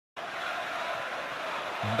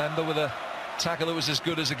Mbemba with a tackle that was as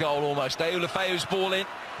good as a goal almost. Deulofeu's ball in.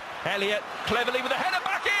 Elliott cleverly with a header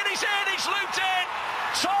back in. He's looped in.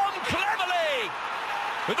 Tom cleverly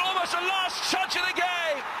with almost the last touch of the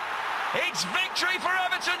game. It's victory for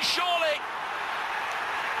Everton, surely.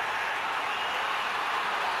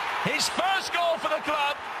 His first goal for the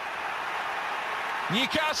club.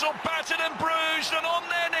 Newcastle battered and bruised and on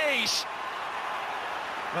their knees.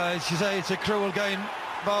 Well, as you say, it's a cruel game,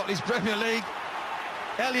 Barclays Premier League.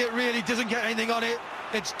 Elliott really doesn't get anything on it.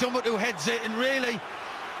 It's Dummett who heads it, and really,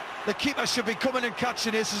 the keeper should be coming and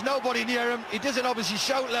catching this. There's nobody near him. He doesn't obviously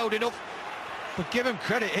shout loud enough, but give him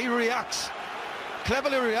credit. He reacts,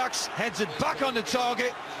 cleverly reacts, heads it back on the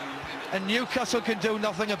target, and Newcastle can do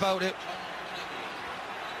nothing about it.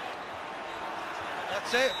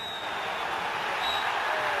 That's it.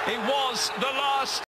 It was the last